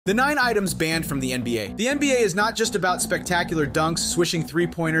The 9 items banned from the NBA. The NBA is not just about spectacular dunks, swishing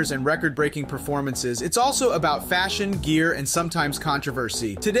three-pointers, and record-breaking performances. It's also about fashion, gear, and sometimes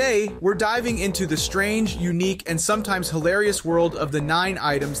controversy. Today, we're diving into the strange, unique, and sometimes hilarious world of the 9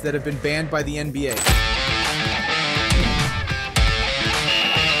 items that have been banned by the NBA.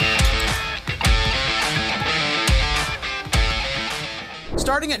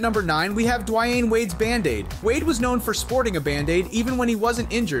 Starting at number 9, we have Dwyane Wade's Band-Aid. Wade was known for sporting a Band-Aid even when he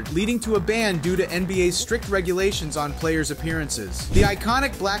wasn't injured, leading to a ban due to NBA's strict regulations on players' appearances. The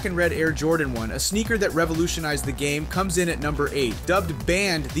iconic black and red Air Jordan 1, a sneaker that revolutionized the game, comes in at number 8. Dubbed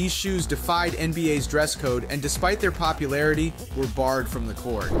banned, these shoes defied NBA's dress code, and despite their popularity, were barred from the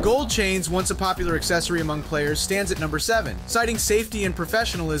court. Gold chains, once a popular accessory among players, stands at number 7. Citing safety and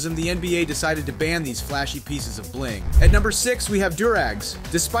professionalism, the NBA decided to ban these flashy pieces of bling. At number 6, we have Durags.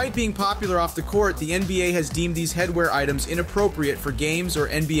 Despite being popular off the court, the NBA has deemed these headwear items inappropriate for games or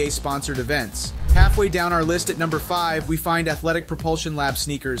NBA-sponsored events. Halfway down our list at number 5, we find Athletic Propulsion Lab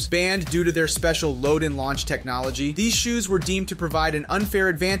sneakers. Banned due to their special load and launch technology, these shoes were deemed to provide an unfair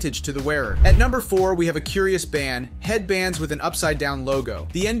advantage to the wearer. At number 4, we have a curious ban, headbands with an upside-down logo.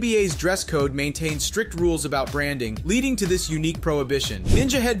 The NBA's dress code maintains strict rules about branding, leading to this unique prohibition.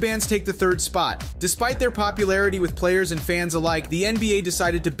 Ninja headbands take the 3rd spot. Despite their popularity with players and fans alike, the NBA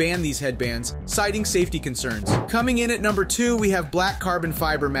decided to ban these headbands, citing safety concerns. Coming in at number 2, we have black carbon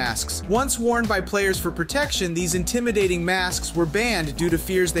fiber masks. Once worn by players for protection, these intimidating masks were banned due to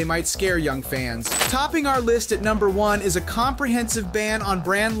fears they might scare young fans. Topping our list at number 1 is a comprehensive ban on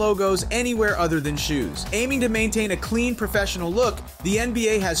brand logos anywhere other than shoes. Aiming to maintain a clean, professional look, the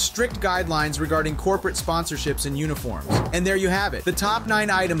NBA has strict guidelines regarding corporate sponsorships and uniforms. And there you have it, the top 9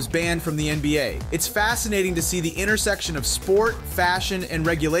 items banned from the NBA. It's fascinating to see the intersection of sport, fashion, and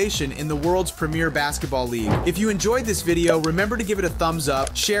regulation in the world's premier basketball league. If you enjoyed this video, remember to give it a thumbs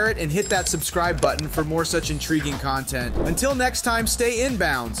up, share it, and hit that subscribe button for more such intriguing content. Until next time, stay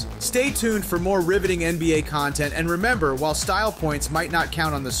inbounds. Stay tuned for more riveting NBA content, and remember, while style points might not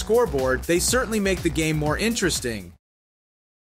count on the scoreboard, they certainly make the game more interesting.